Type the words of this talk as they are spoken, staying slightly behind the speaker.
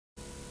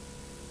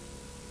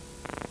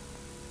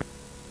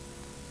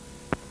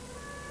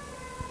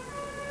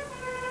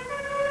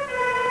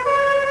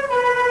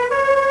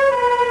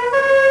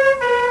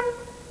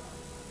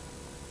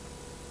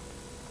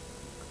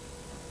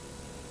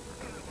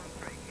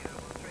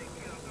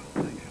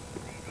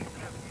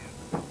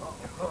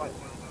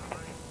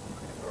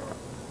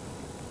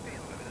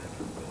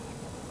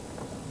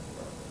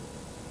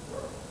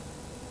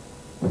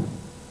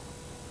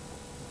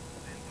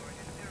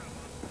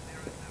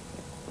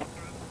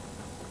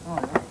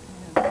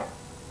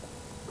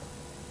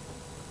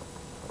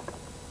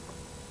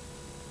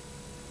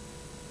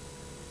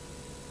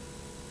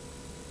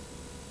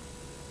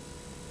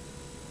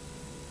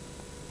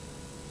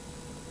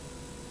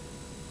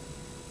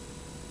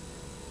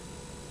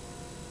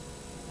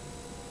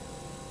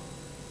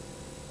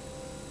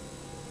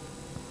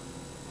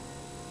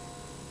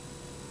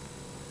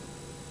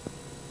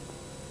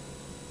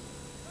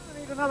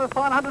another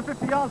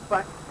 150 yards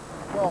back.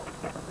 Well,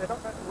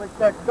 we've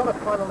got to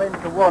funnel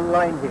into one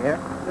lane here.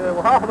 Yeah,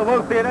 well, half of them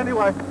won't see it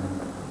anyway.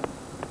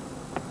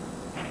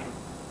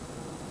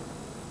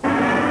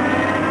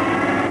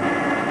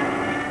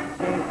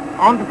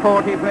 On to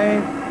 40,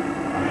 please.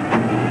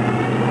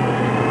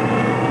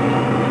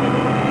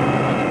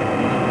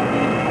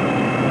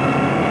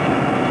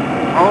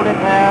 Hold it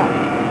there.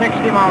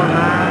 60 miles an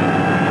hour.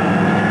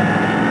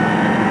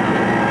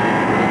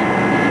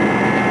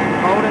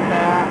 Hold it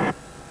there.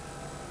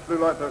 Blue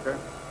lights, okay.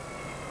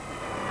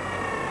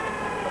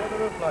 What are the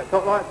roof lights?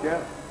 Top lights,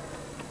 yeah.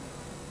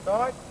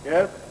 Side?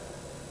 Yes.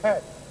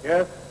 Head?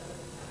 Yes.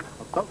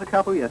 I stopped a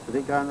couple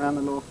yesterday going round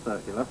the North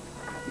Circular.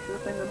 You should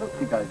have seen the looks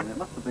he gave me. It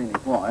must have been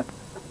his wife.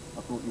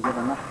 I thought you got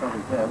enough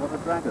coverage there. What a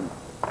dragon.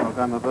 I'll give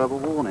him a verbal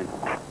warning.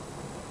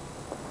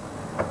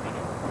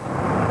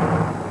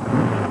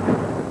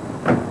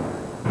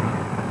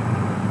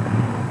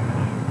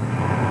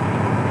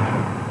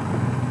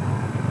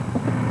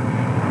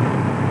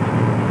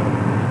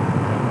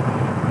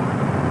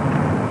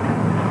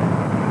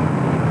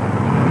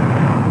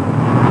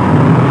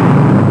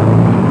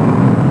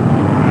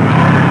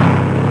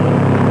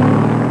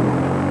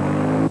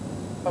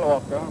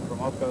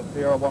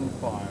 Sierra 15.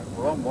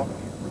 We're on watch.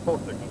 Report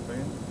signal,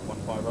 please.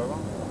 15 over.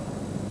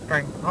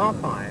 Strength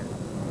R5.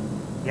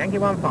 Yankee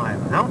 15.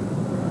 Out.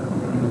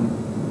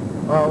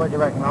 Well, what do you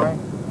reckon, Murray?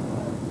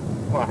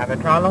 Well, have a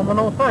try along the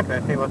North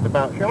Circular, see what's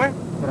about, shall we?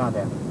 Good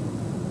idea.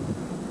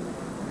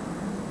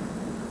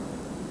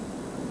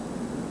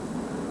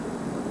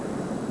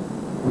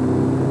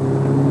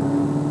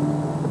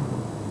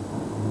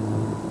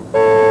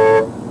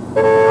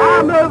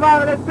 I'll move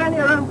over. There's plenty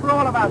of room for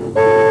all of us.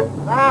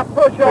 Ah,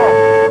 push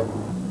off.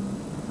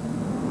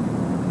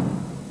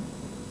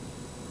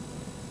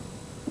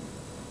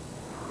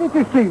 Did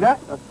you see that?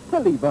 A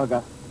silly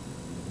bugger.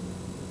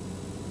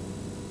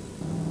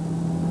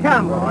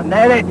 Come on,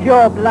 then, it's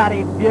your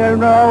bloody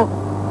funeral.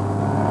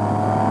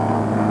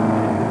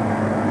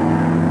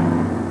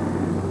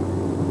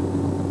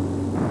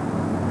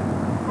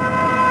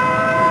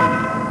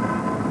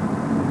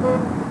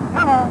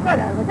 Come on, get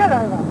over, get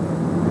over.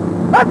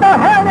 What the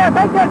hell do you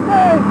think you're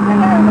doing? Get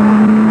over.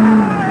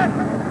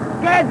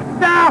 Get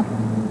stuff!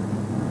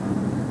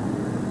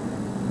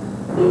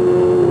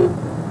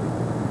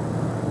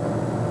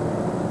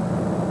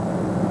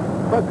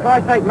 For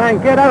Christ's sake,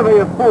 man, get over,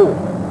 you fool!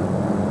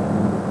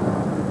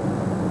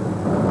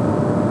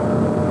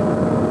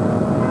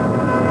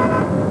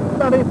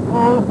 Bloody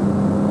fool!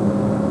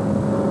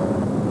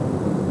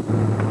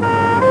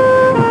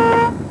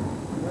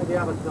 Where's the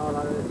other side?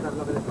 Let's have a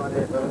look at this one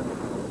here first.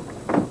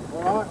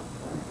 All right?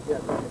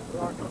 Yes,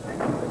 right.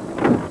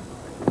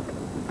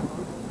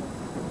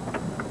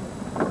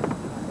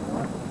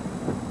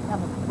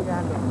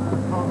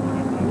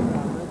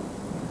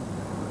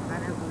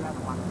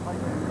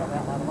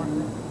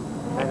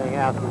 Anything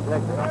else is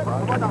selected up,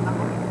 right?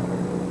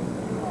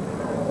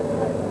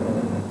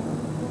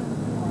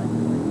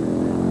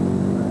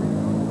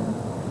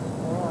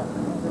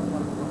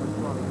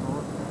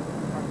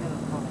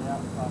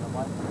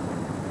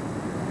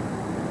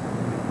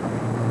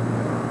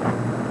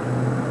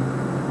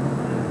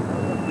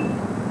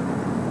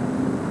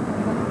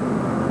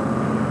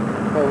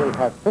 So we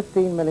have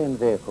 15 million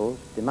vehicles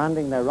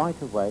demanding their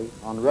right-of-way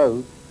on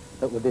roads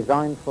that were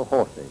designed for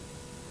horses.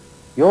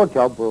 Your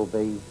job will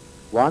be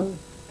 1,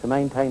 to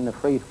maintain the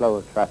free flow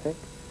of traffic,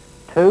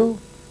 2,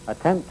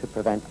 attempt to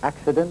prevent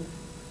accidents,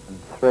 and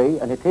 3,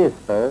 and it is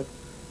third,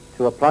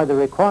 to apply the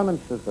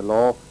requirements of the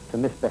law to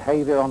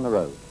misbehaviour on the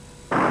road.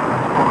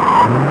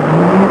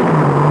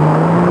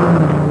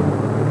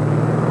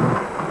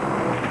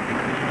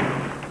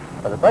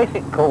 Well, the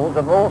basic cause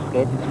of all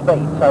skids is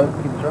speed, so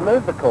you must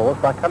remove the cause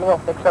by coming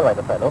off the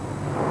accelerator pedal,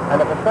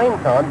 and at the same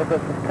time,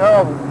 because the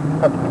car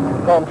has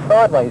gone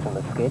sideways on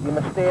the skid, you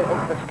must steer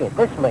into the skid.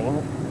 This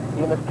means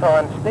you must try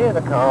and steer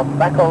the car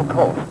back on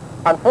course.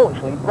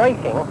 Unfortunately,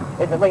 braking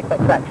is a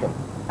reflex action,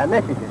 and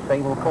this, as you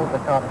see, will cause the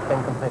car to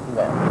spin completely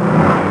round.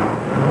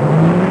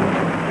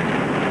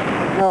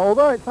 Now,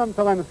 although it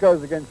sometimes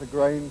goes against the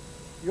grain,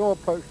 your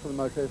approach to the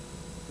motorist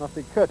must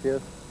be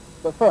courteous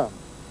but firm.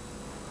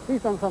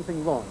 He's done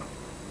something wrong,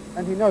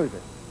 and he knows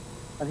it,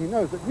 and he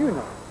knows that you know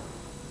it.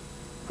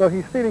 So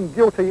he's feeling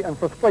guilty and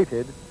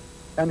frustrated,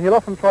 and he'll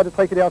often try to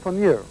take it out on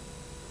you.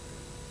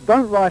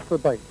 Don't rise to the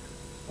bait.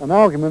 An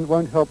argument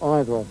won't help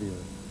either of you.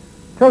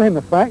 Tell him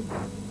the facts,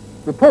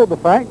 report the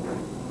facts,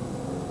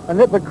 and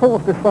let the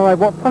courts decide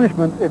what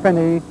punishment, if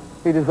any,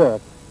 he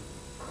deserves.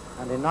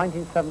 And in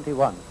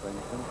 1971, for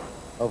instance,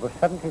 over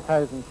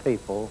 70,000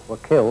 people were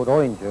killed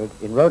or injured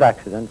in road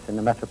accidents in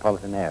the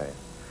metropolitan area.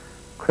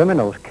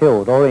 Criminals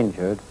killed or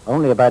injured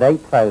only about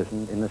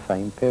 8,000 in the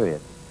same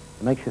period.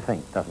 It makes you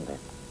think, doesn't it?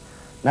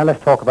 Now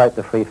let's talk about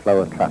the free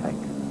flow of traffic.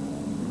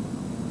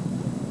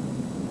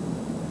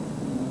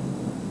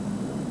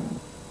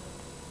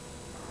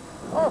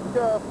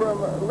 Oscar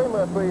from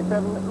Lima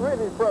 37,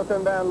 really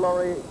broken down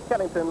lorry,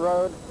 Kennington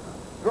Road.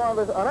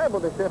 Drivers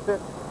unable to shift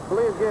it,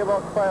 believes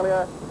gearbox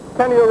failure,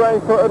 can you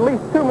arrange for at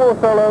least 2 more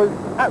solos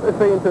at the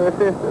scene to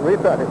assist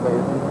with traffic,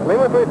 please?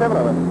 Lima 37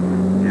 over.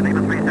 Yeah,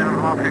 Lima 37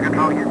 Oscar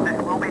Control, yes,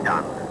 this will be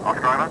done.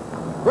 Oscar over.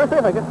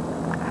 Receive, thank you.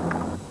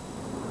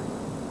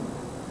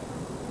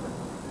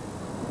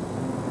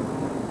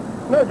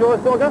 No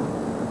George, Dogger?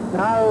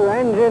 No,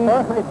 engine.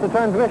 It's the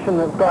transmission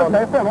that's gone.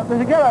 Okay, fair enough.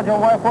 There's a garage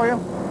on way for you.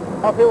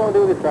 I'll see what I'll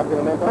do with this traffic in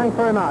a minute. Thanks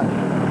very much.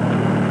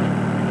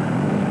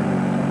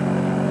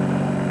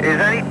 Is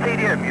any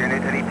TDM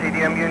unit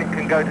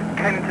can go to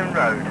Kennington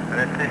Road and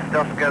assist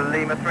Oscar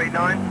Lima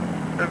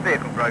 39? The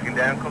vehicle broken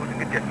down causing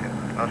congestion.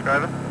 Oscar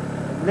over.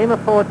 Lima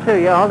 42,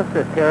 yeah, I'll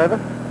assist here, over.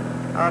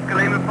 Oscar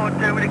Lima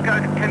 42, will it go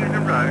to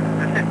Kennington Road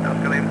to assist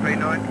Oscar Lima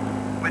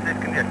 39 with this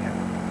congestion?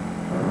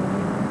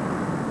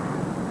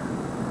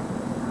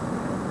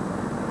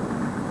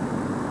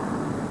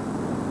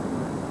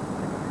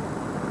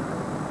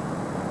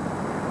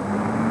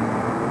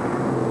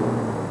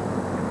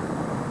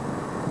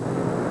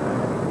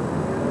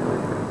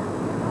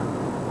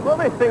 Well,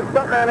 this thing's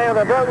stuck down here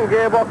with a broken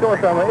gearbox or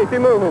something. It's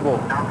immovable.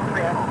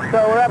 So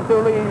we're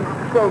absolutely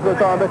screwed for the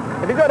time. But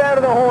if you go down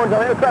to the horns, I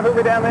think the traffic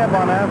will be down there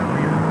by now.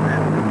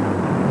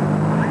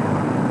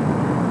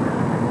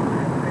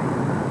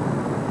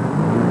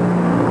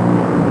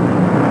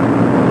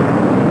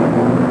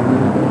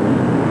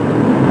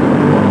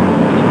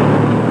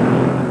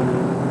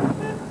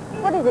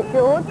 What is it,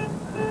 George?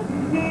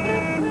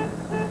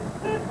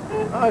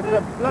 Oh, it's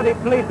the bloody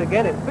police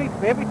again. It beats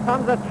me every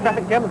time there's a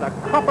traffic jam with a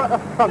copper at the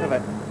front of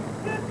it.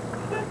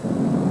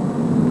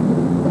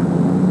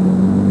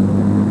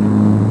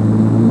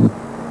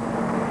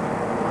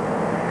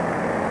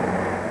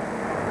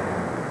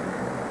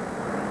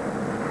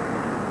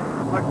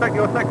 I expect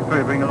your secretary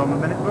to bring along a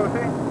minute, will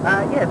she?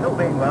 Yes, all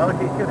being well.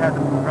 She should have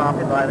them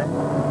drafted by then.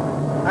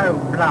 Oh,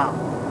 blah.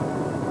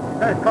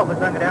 Those coppers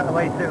don't get out of the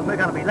way soon. We're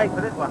going to be late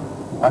for this one.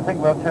 I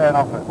think we'll turn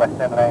off at West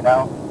Emily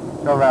now.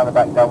 Go around the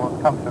back door, we'll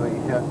come through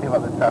each and see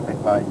what the traffic's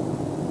like.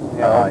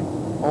 Yeah, right.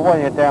 Well, while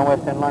you're down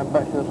West End Line,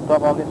 perhaps you'll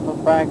stop. I'll get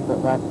some bags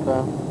at that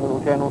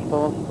little general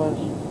store, I suppose.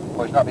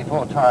 Well, it's not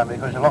before time,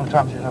 because it's a long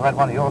time since I've had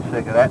one of your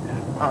cigarettes.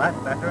 Oh, that's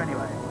better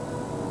anyway.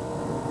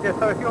 Yeah,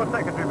 so if your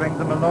secretary brings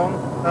them along,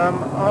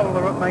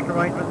 I'll make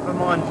arrangements for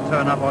mine to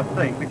turn up, I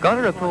think. We've got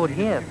a report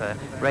here for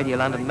Radio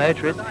London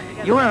motorists.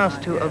 You're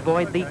asked to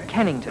avoid the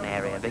Kennington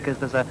area because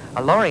there's a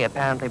lorry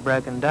apparently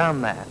broken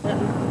down there.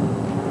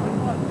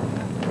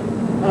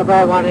 Not a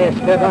bad one here,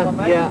 Skipper.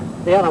 Yeah,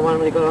 the other one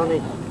we got on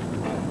is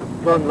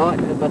gone light,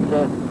 but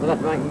we'll have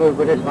to make a move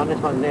with this one. This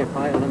one's near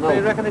fatal. So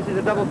you reckon this is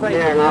a double face?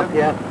 Near enough,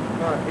 yeah.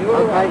 Right.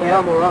 Okay, yeah,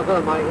 I'm all right. Got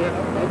a mate here.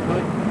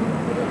 Okay.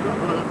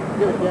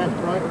 Give us the ass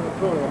brake on the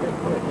floor a bit.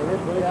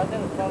 Yeah, I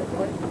didn't tell it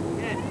quick.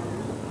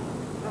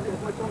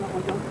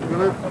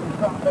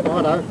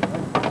 Righto.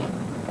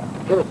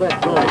 Give us that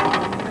brake.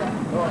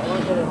 Right,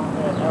 I'll get it on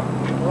there now.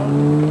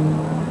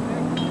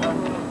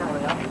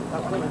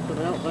 That's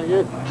something else, thank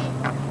you.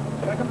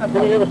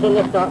 Can you give us a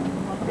lift up?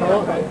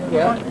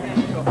 Yeah.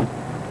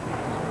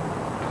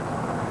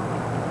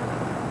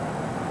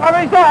 How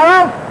many's that,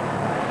 Ralph?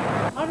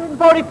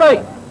 140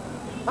 feet.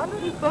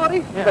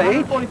 140 feet?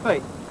 140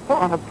 feet. What,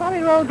 on a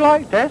bloody road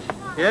like this?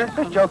 Yes.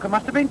 This joker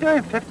must have been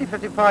doing 50,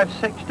 55,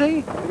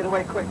 60. Get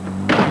away quick.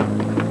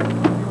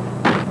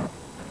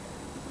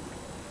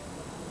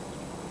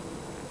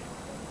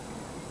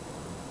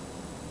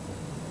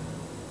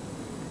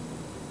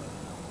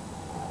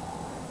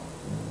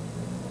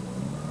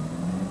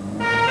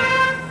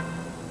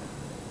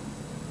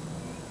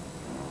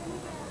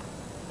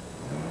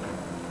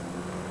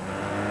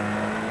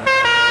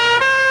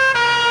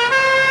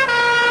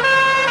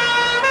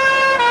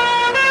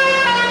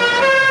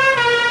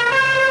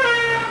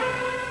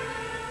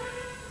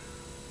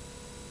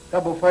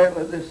 Double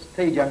fatal at this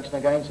T-junction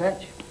again,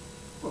 Satch.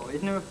 Well,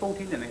 isn't there a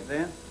 40 limit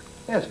there?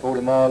 There's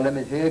 40-mile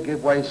limit here,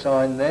 give way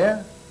sign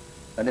there.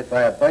 And if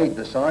they obeyed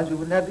the signs, we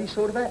wouldn't have these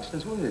sort of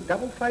accidents, would we?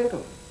 Double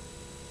fatal.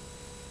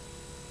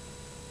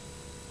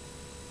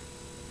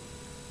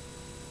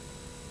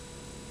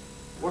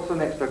 What's the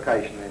next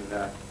location in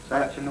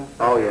Satch?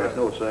 Oh, yes,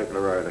 North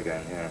Circular Road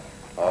again, yeah.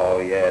 Oh,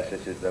 yes,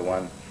 this is the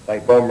one. They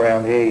bomb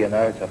round here, you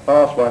know. It's a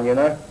fast one, you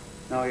know.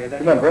 Oh, yeah,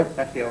 Remember it?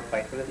 That's the old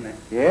faithful, isn't it?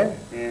 Yeah?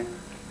 Yeah.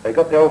 They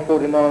got the old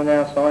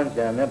 40-mile-an-hour signs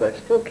down there, but they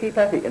still keep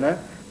at it, you know.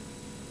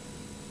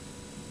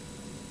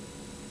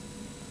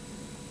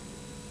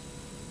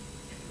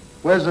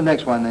 Where's the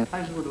next one then?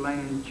 Hazelwood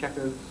Lane,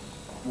 Checkers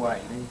Way.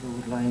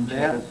 Hazelwood Lane,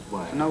 There. Checkers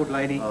Way. It's an old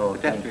lady,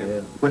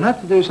 pedestrian. We'll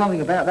have to do something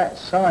about that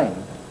sign.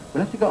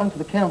 We'll have to get on to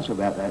the council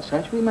about that,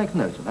 so should we make a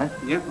note of that?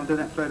 Yeah, I'll do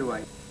that straight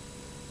away.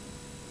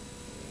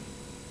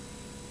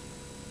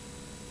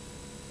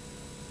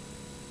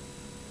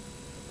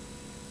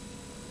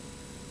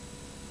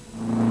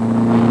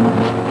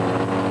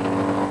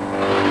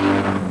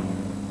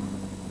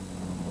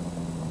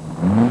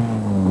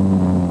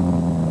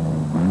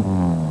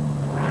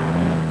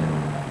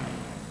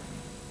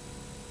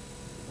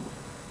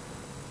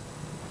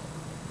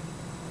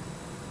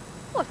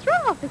 What's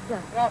wrong,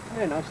 officer? Good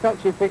afternoon. I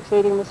stopped you for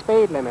exceeding the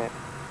speed limit.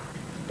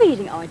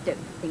 speeding? Oh, I don't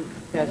think so.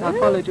 Yes, I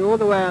followed you all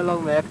the way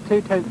along there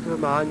for 2/10 of a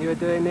mile and you were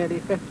doing nearly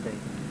 50.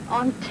 Oh,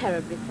 I'm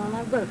terribly sorry.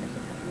 I won't let it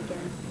happen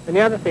again. And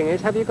the other thing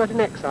is, have you got an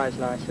excise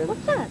licence?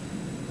 What's that?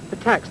 The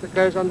tax that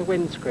goes on the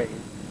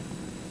windscreen.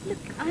 Look,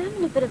 I am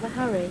in a bit of a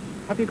hurry.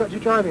 Have you got your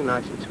driving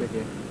licence with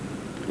you?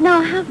 No,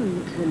 I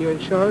haven't. And your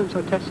insurance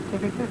or test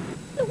certificate?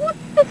 Look, what's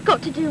this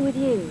got to do with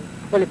you?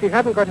 Well, if you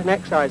haven't got an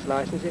excise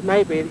licence, it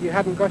may be that you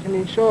haven't got an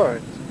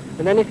insurance.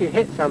 And then if you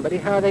hit somebody,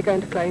 how are they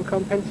going to claim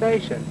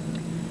compensation?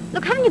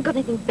 Look, haven't you got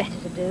anything better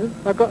to do?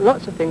 I've got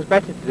lots of things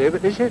better to do,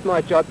 but this is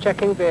my job,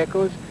 checking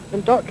vehicles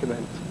and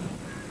documents.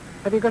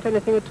 Have you got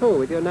anything at all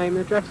with your name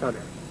and address on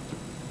it?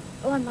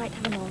 Oh, I might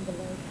have an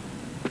envelope.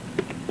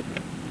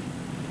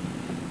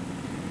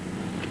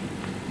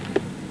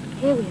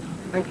 Here we are.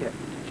 Thank you.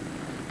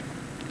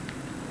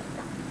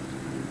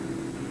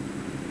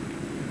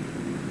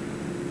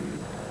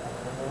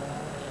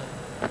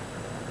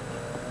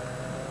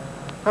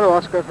 Hello,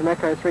 Oscar from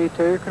Echo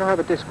 32. Can I have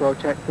a disc roll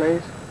check,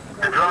 please?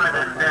 The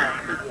driver's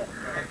name, Miss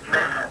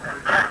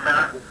Tessa,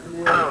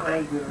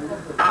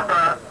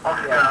 Papa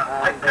Oscar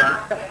Victor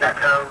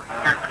Echo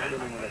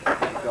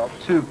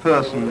Yankee. Two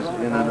persons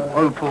in an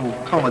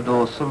Opel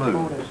Commodore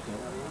saloon.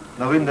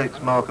 No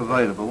index mark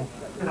available.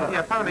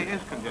 Yeah, apparently it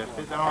is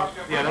congested. There are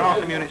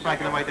some units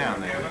making their way down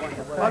there.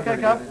 Okay,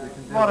 Cub.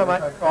 Righto,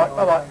 mate. Right,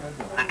 bye-bye.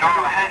 The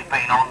driver has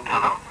been on to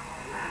them,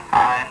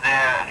 and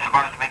they're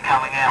supposed to be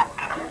coming out.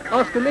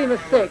 Oscar Lima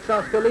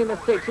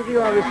 6, if you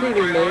are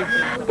receiving me,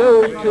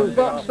 go to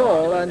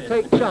Vauxhall and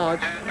take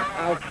charge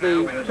of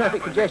the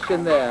traffic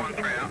congestion there.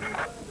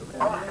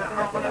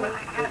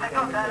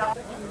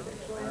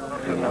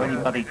 So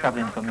anybody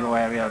travelling from your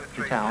area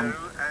to town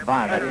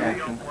via that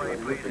junction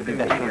would be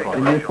best to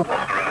avoid.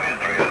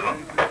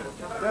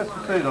 Yes,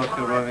 proceed,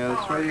 Oscar Romeo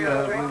 3. We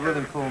will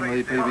inform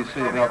the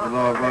BBC about the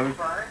Lower Road.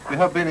 We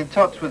have been in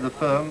touch with the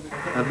firm.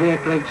 A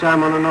vehicle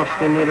exam on an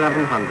Austin near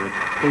 1100.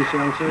 Please see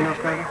on soon,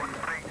 Oscar.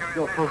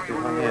 You're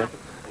positive, aren't you?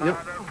 Yep.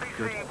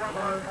 Good.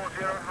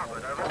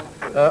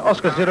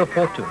 Oscar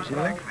 042, is he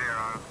there?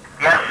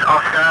 Yes,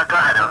 Oscar, go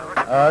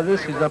ahead.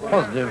 This is a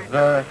positive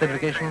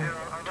certification,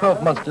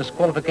 12 months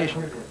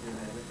disqualification,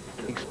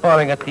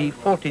 expiring at the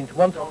 14th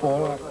month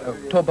for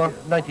October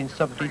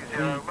 1973,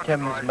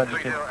 Thames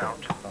Magistrate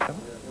Court. Okay.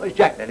 Where's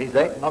Jack then? He's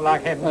there. Not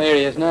like him. Oh, here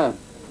he is now.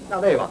 Now,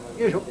 there you are.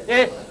 Usual.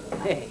 Yes.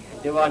 Hey,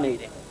 do I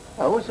need it?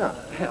 Oh, what's that?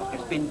 Hell,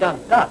 it's been done.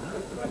 Done?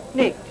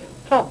 Nicked,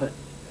 clobbered,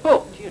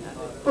 booked, you know.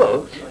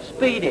 Booked?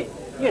 Speeding.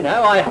 You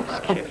know, I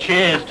ask you.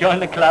 Cheers, join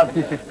the club.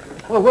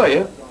 Well, were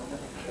you?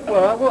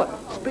 Well, what?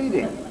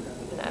 Speeding?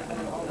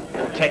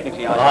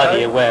 Technically,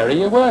 Hardly aware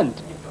you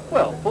weren't.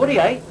 Well,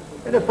 48.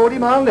 In a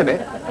 40-mile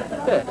limit?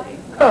 30.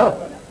 Oh,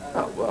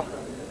 well.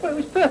 Well, it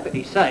was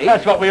perfectly safe.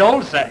 That's what we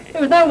all say.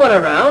 There was no one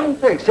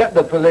around. Except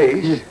the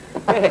police.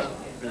 Yes.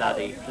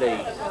 Bloody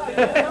police.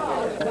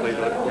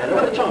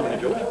 What time is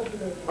it, George?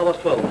 I was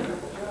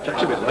 12.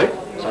 Jack's a bit late.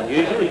 It's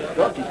unusual. You've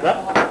got his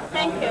luck.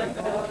 Thank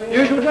you.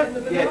 Usual, Jack?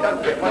 Yeah,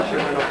 don't get one sugar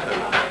and not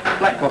two.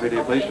 Black coffee,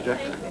 dear, please, for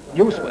Jack.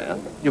 You swear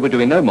you were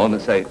doing no more than,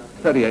 say,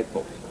 38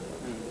 books.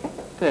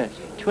 30.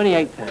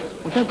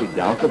 28,000. Well, don't be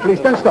daft. The police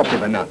don't stop you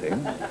for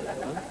nothing.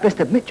 Best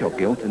admit your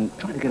guilt and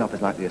try to get off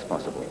as lightly as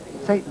possible.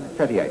 Say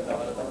 38.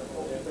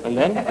 And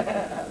then?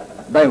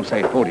 They'll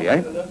say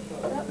 48.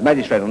 The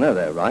magistrate will know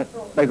they're right.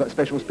 They've got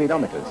special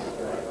speedometers.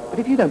 But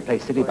if you don't play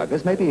silly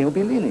buggers, maybe he'll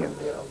be lenient.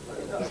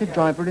 He's a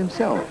driver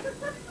himself.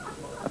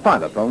 A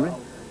fiver, probably.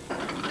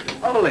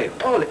 Olive.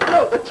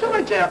 Look, the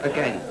tide's out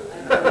again.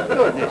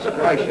 Goodness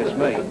gracious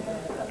me.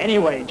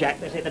 Anyway,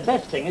 Jack, they say the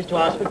best thing is to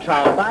ask for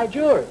trial by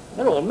jury.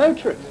 They're all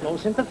motorists and all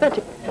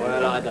sympathetic.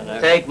 Well, I don't know.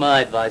 Take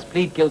my advice.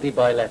 Plead guilty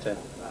by letter.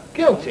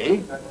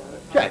 Guilty?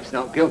 Jack's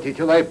not guilty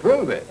till they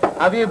prove it.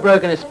 Have you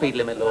broken a speed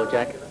limit law,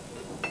 Jack?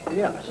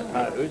 Yeah, I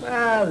suppose.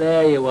 Well,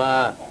 there you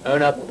are.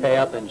 Own up, pay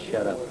up, and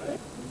shut up.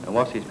 And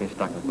whilst he's been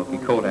stuck in the book, he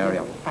called Harry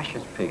a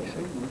fascist pig.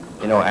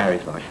 You know what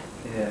Harry's like?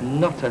 Yeah.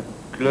 Not a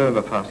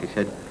gloomer pass, he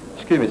said.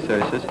 Excuse me,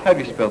 sir, he says, how do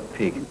you spell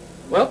pig?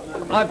 Well,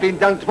 I've been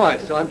done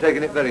twice, so I'm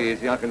taking it very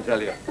easy, I can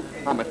tell you.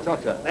 I'm a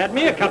totter. They had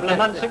me a couple of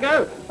months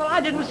ago. Well,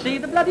 I didn't see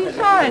the bloody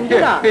sign,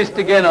 did I? Pissed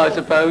again, I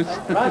suppose.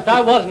 Right,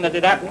 I wasn't that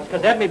it happened,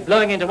 because they had me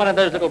blowing into one of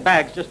those little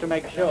bags just to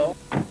make sure.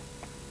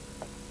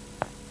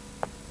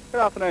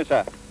 Good afternoon,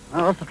 sir.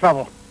 Oh, what's the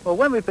trouble? Well,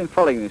 when we've been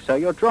following you, sir,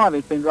 your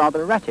driving's been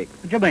rather erratic.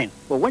 What do you mean?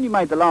 Well, when you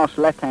made the last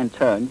left-hand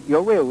turn,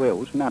 your rear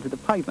wheels mounted the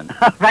pavement.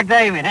 Back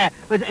there, you mean, eh?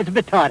 It's a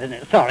bit tight, isn't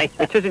it? Sorry.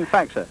 It is, in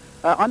fact, sir.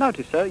 I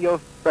noticed, sir, your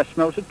breath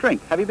smells of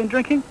drink. Have you been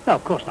drinking? No,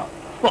 of course not.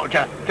 What,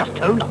 just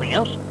two, nothing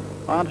else?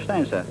 I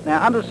understand, sir.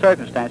 Now, under the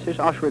circumstances,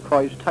 I shall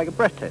require you to take a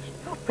breath test.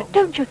 But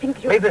don't you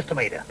think you're... Leave this to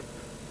me, dear.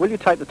 Will you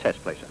take the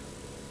test, please, sir?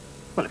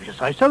 Well, if you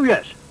say so,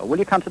 yes. Or will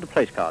you come to the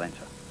police car then,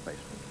 sir, please?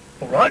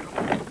 All right.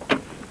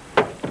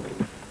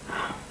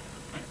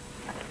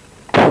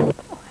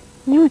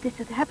 Knew this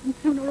would happen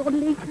sooner or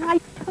later. I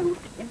told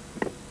him.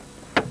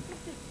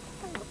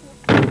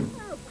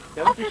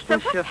 Don't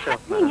distress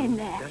yourself, Hang in madam.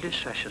 there. Don't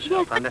distress Yes,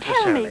 yourself but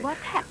unnecessarily. tell me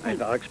what's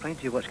happening. I'll explain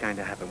to you what's going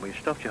to happen. We've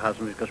stopped your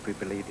husband because we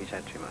believe he's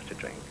had too much to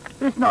drink.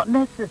 It's not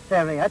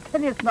necessary. I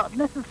tell you, it's not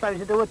necessary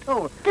to do at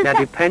all. Now,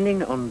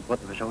 depending on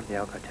what the result of the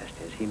alcohol test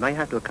is, he may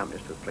have to accompany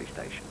us to the police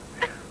station,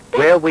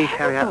 where we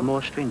carry out a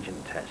more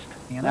stringent test.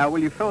 Now, will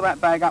you fill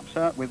that bag up,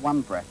 sir, with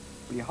one breath?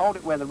 Will you hold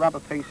it where the rubber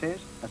piece is,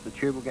 as the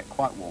tube will get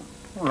quite warm?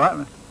 All right.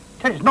 I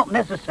tell you, it's not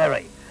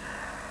necessary.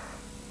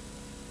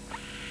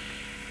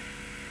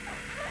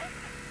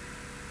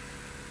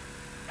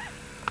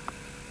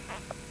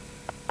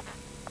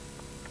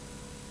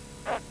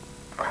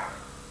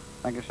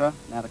 Thank you, sir.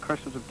 Now, the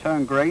crystals have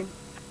turned green.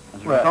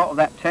 As a result of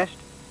that test,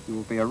 you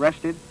will be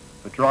arrested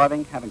for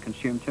driving, having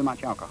consumed too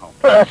much alcohol.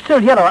 But they're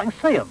still yellow. I can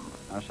see them.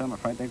 No, sir, I'm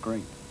afraid they're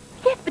green.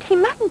 Yes, but he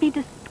mustn't be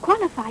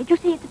disqualified. You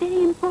see, it's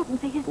very important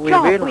for his We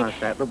job. realise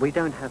that, but we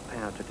don't have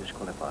power to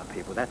disqualify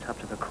people. That's up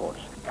to the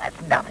courts.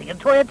 That's nothing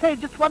at all. I tell you,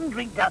 just one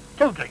drink down,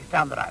 2 drinks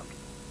down the road.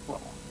 Well,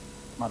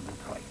 might have been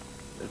 3.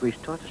 As we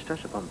start to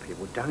stress upon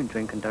people, don't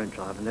drink and don't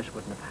drive, and this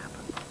wouldn't have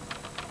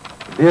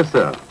happened. Dear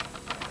sir,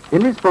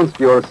 in response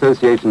to your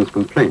association's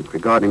complaint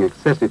regarding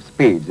excessive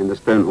speeds in the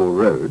Stonehall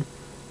Road,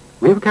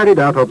 we have carried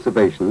out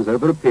observations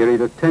over a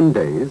period of 10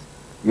 days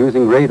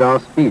using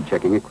radar speed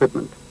checking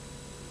equipment,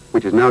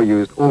 which is now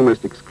used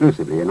almost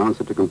exclusively in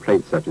answer to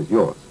complaints such as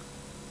yours.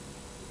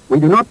 We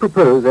do not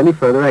propose any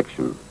further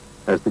action,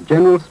 as the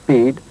general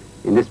speed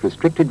in this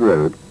restricted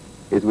road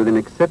is within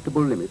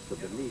acceptable limits of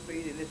the legal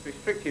Speed in this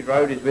restricted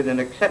road is within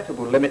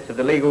acceptable limits of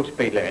the legal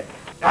speed limit.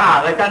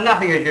 Ah, they've done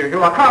nothing as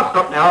usual. I can't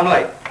stop now, I'm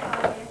late.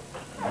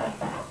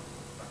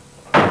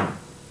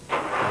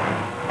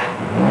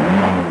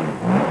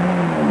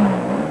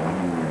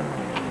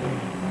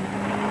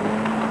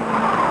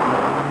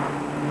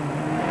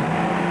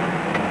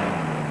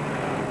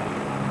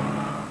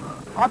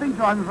 I've been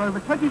driving for over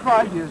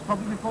 25 years,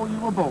 probably before you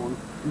were born,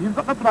 and you've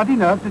got the bloody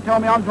nerve to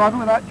tell me I'm driving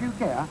without due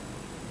care?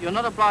 You're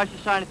not obliged to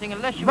say anything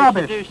unless you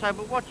Rubbish. wish to do so,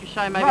 but what you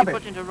say may Rubbish. be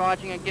put into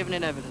writing and given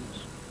in evidence.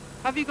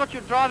 Have you got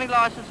your driving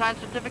licence and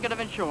certificate of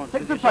insurance?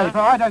 Bits with of you, sir? paper,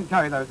 I don't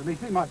carry those with me.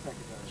 See my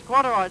secretary. It's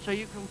quite all right, so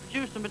you can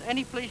produce them at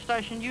any police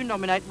station you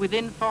nominate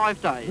within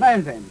 5 days.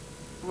 Land's End.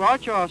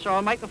 Right you are, so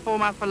I'll make the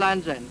form out for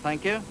Land's End,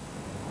 thank you.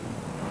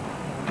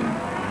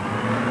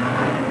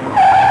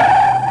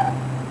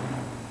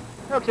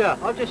 Look, sir,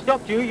 I've just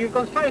stopped you. You've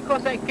gone straight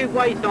across that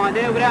give-way sign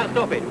there without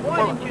stopping.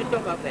 Why didn't you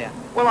stop up there?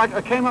 Well,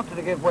 I came up to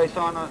the give-way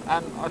sign and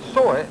I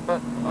saw it,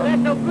 but... Well,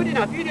 that's not good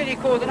enough. You nearly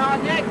caused an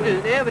arson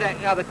accident there with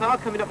that other car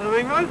coming up the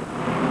ring road.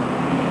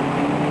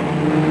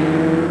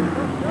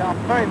 Yeah, I'm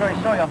very, very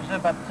sorry, officer,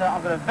 but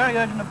I've got a very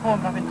urgent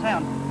appointment up in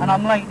town, and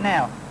I'm late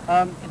now.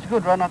 It's a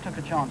good run. I took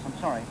a chance. I'm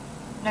sorry.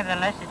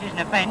 Nevertheless, it is an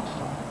offence.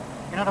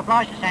 You're not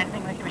obliged to say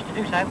anything unless you wish to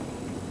do so.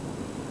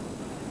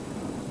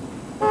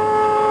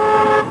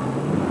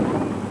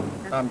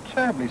 I'm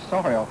terribly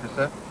sorry,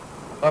 officer.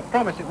 I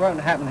promise it won't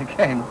happen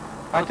again.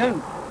 I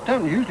don't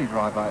usually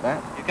drive like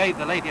that. You gave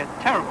the lady a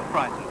terrible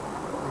fright.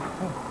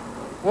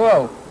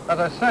 Well, as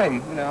I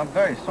say, I'm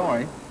very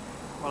sorry.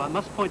 Well, I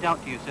must point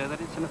out to you, sir, that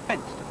it's an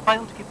offence to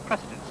fail to give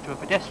precedence to a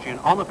pedestrian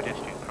on a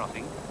pedestrian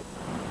crossing.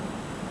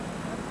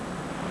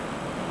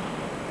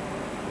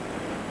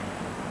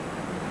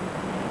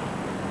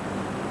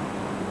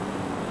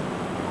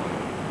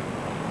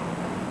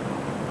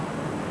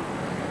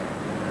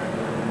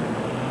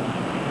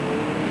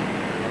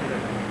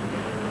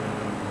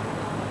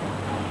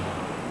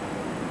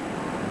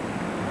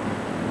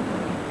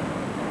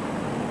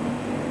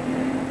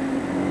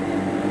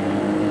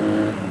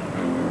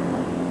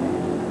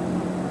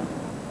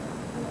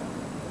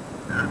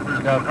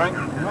 Go, Frank.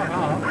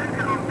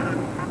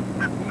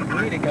 He's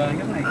really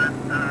going, isn't he?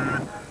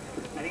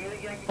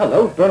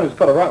 Hello, Brenner's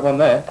got a right one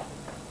there.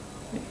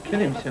 He'd kill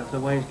himself the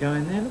way he's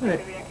going there. Look at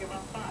it.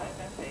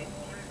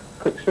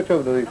 Quick, switch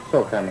over to the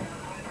saw camera.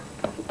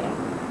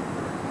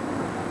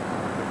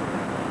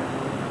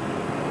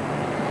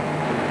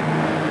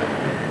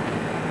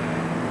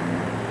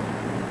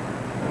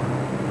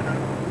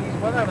 He's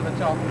well over the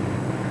top.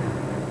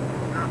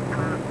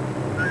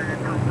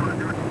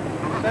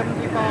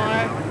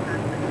 75.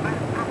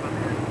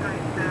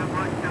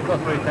 We've got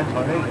 3 tenths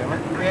on easy,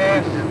 haven't we?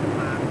 Yes.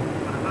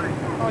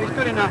 Oh, he's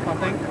good enough, I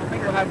think. I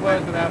think we'll have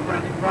words with our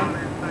friend in front.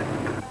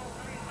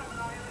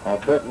 I'll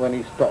bet when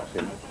he stops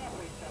him,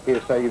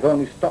 he'll say, you've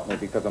only stopped me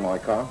because of my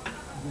car.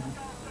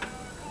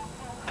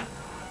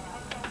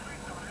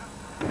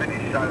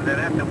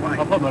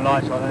 I'll put my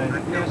lights on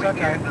it. Yes,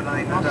 okay.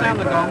 I'll sound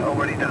the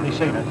gong. He's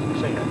seen us,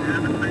 he's seen us.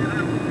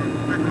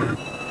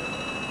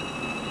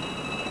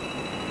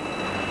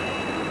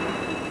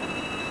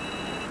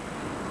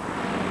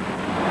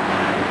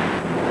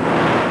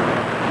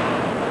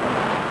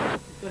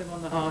 Got him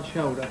on the hard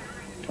shoulder.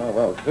 Oh,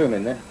 well, zoom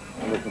in then,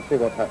 and we can see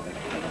what's happening.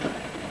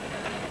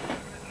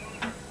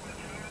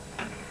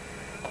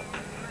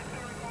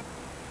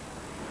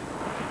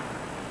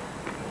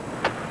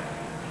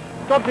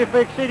 Stopped you for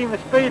exceeding the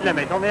speed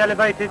limit on the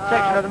elevated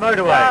section of the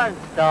motorway. Don't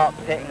stop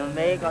sitting on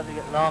me, got to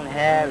get long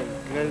hair and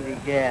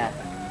groovy gear.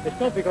 It's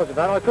not because of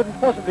that. I couldn't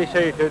possibly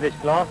see you through this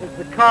glass. It's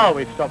the car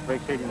we've stopped for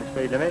exceeding the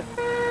speed limit.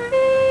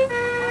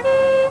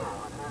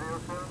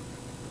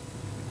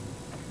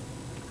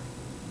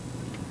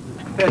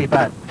 Fairly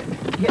bad.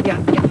 Get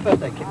the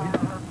first aid kit.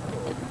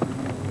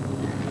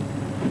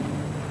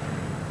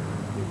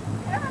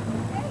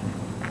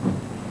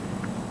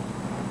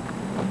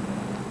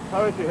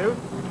 How is she, Hugh?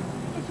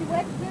 Is she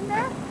wedged in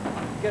there?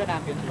 Get an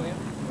ambulance for you.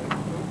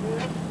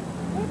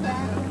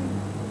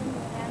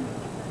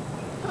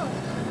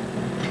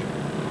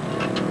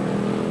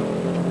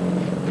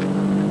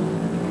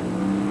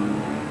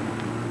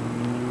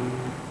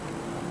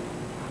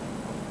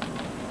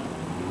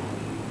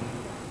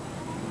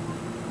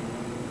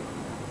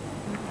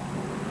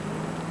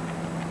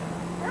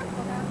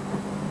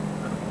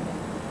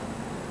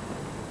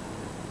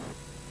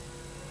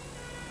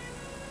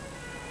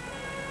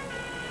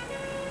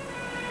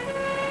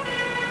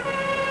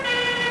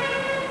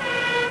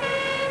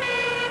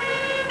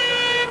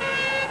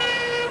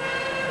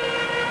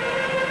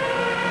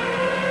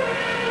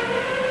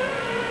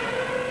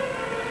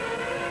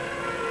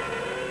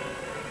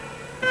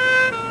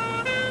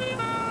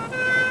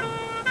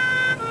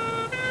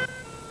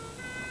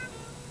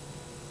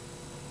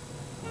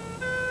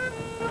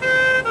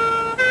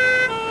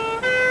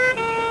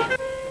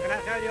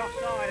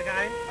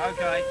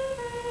 Okay.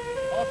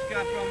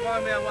 Oscar from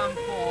Romeo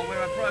 14,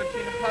 we're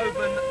approaching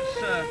Holborn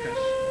Circus.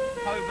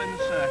 Holborn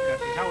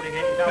Circus. He's holding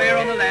it. He's Clear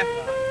holding on the left.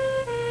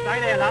 Stay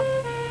there, love.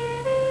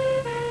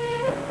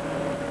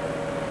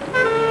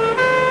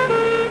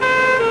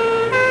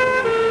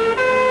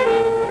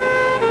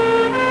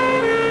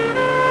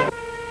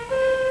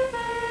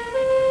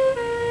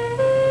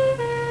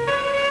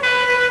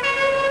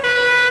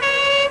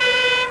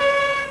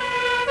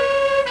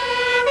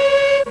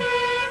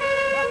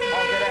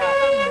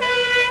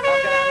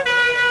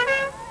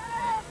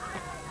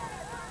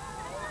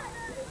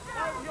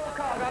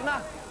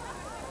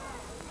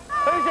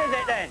 Whose is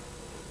it then?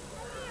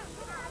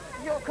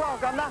 Your car,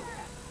 Governor.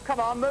 Come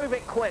on, move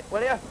it quick,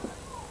 will you?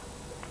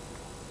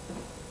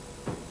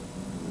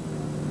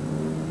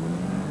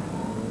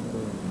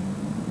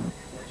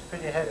 It's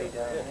pretty heavy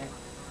down here.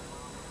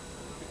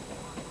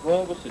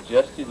 Well, I would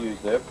suggest you use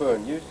their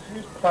burn. Use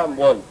plan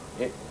 1.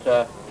 It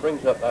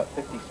brings up that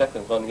 50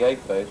 seconds on the A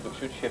phase, which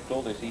should shift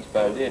all this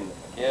eastbound in.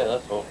 Yeah,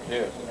 that's all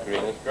clear. It's as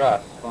green as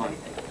grass. Fine.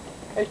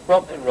 It's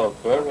Brompton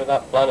Road burn with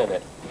that plan in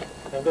it.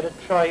 I'm going to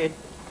try it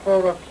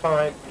 4 or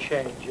 5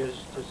 changes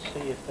to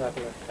see if that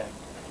will affect.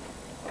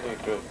 Very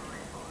good.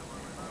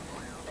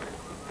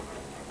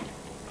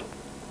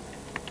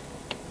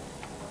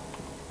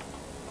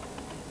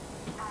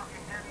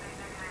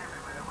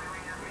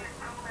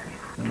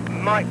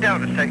 Mike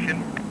Delta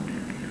section,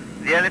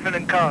 the Elephant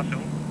and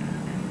Castle,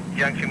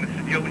 junction with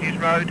St George's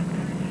Road,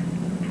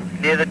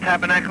 near the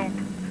Tabernacle,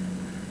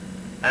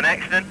 an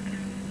accident,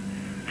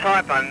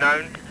 type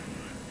unknown,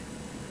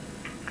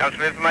 comes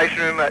from information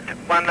room at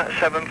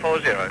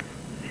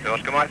 1740.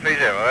 Oscar Mike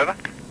 30, over.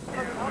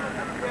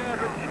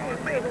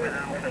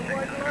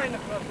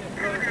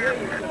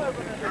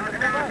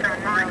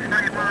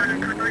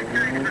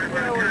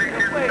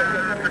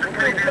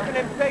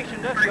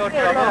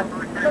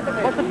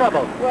 What's the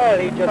trouble? Well,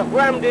 he just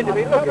rammed into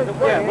me. Look,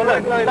 yeah, well,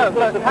 look,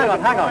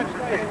 hang on.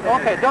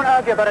 Okay, don't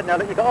argue about it now.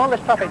 Look, you've got all this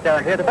traffic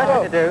down here. The best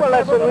thing to do... Well,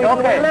 that's what we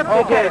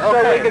okay, so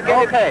we could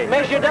get it...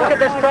 Make sure you don't get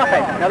this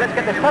traffic. Now, let's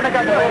get this traffic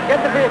out the road.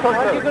 Get the vehicle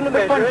through.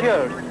 Which one's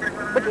yours?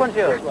 Which one's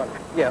yours?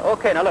 Yeah,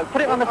 okay, now look,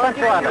 put it on the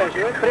centre arm.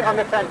 Put it on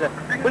the centre.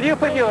 Will you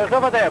put yours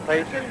over there,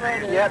 please?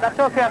 Yeah, that's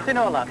okay, I've seen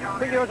all that.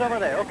 Put yours over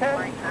there,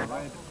 okay?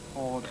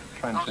 Ford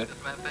Transit,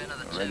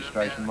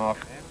 registration mark,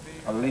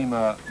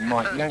 Lima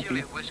Mike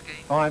Yankee,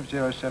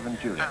 507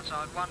 Juliet.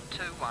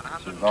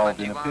 It's involved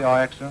in a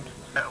PI accident.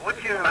 Would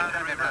you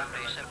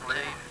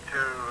please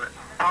to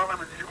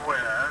Parliament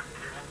Square,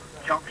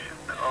 junction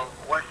of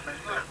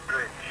Westminster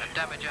Bridge?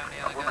 Damage only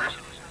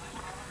allegations.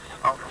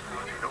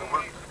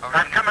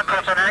 I've come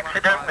across an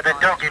accident with a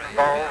dog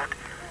involved,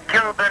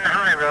 Kilburn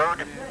High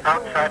Road,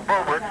 outside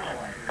Bulwards.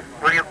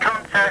 Will you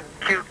contact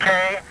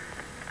QK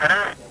and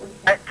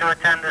ask to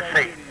attend the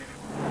scene?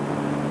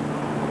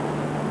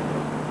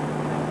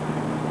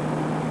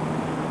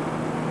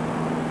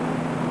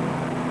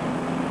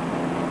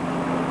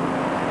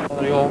 One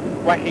of your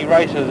wacky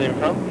racers in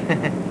front.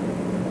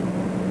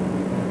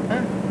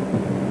 Huh?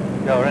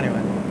 Go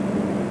anyway.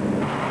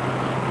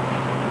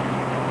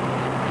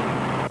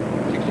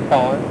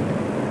 65.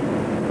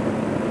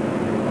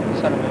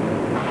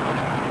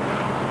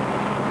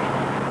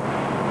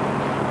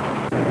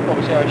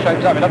 Obviously, how it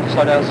shapes up. We'll have to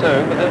slow down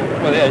soon, but then,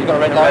 well, yeah, you've got a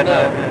red light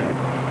now.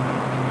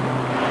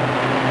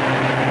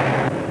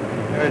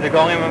 You ready to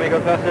go in when we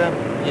go past there?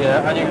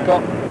 Yeah, and you've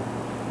got...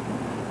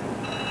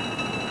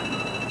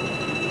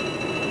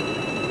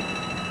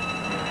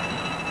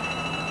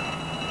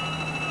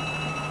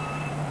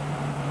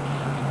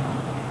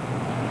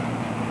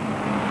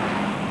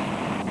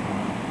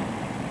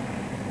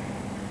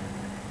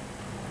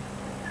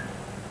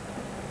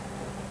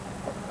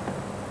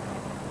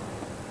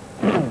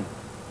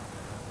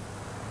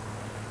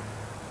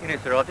 You know,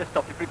 sir, I'll just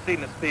stop you for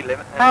exceeding the speed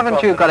limit.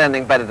 Haven't you got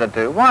anything better to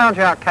do? Why aren't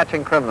you out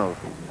catching criminals?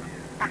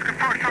 Oscar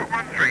Foxtrot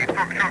 13,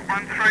 Foxtrot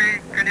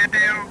 13, can you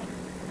deal?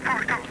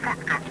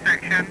 Foxtrot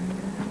section,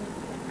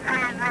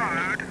 Fulham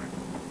Road,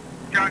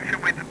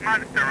 junction with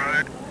Munster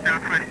Road,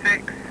 Southwest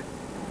 6,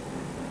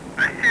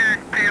 a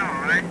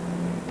CSPI,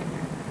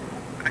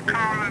 a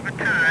car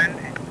overturned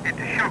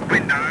into shop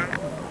window,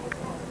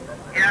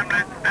 the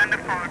ambulance and the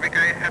fire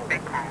brigade have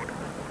been called.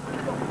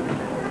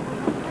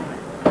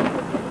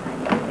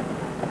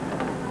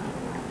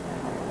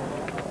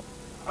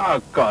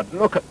 Oh, God,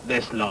 look at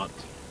this lot.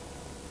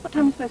 What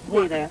time are we supposed to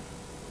be there?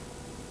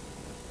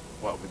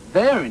 Well, we're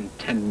there in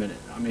 10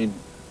 minutes. I mean,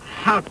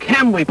 how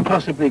can we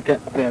possibly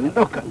get there?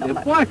 Look at this.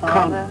 Why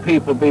can't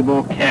people be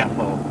more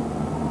careful?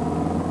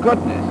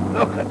 Goodness,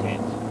 look at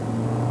it.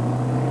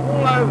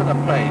 All over the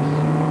place.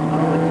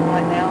 Oh, it's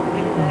right now,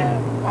 really there.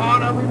 Oh,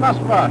 no, we must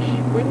rush.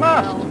 We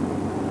must.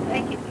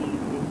 Take it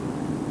easy.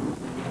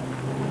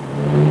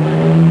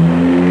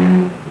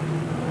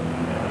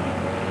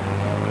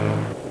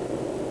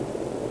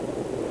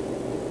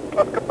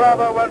 Oscar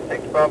Bravo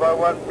 16,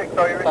 Bravo 16,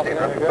 are you receiving?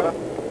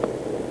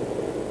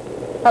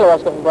 Hello,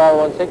 Oscar from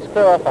Bravo 16,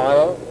 clear off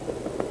IO.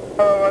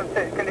 Bravo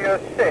 16, can you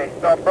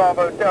assist on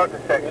Bravo Delta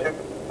section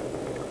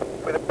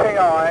with a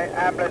PI,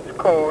 ambulance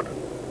called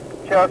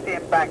Chelsea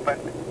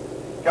Embankment,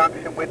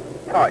 junction with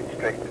Tite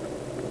Street?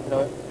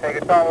 No. Take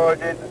a time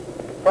origin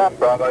from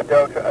Bravo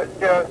Delta at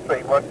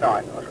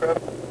 0319. Oscar.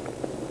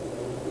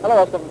 Hello,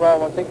 Oscar from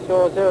Bravo 16,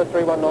 your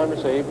 0319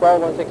 received.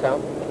 Bravo 16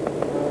 out.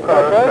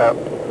 Correct.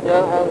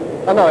 Yeah,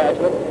 I know it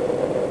actually.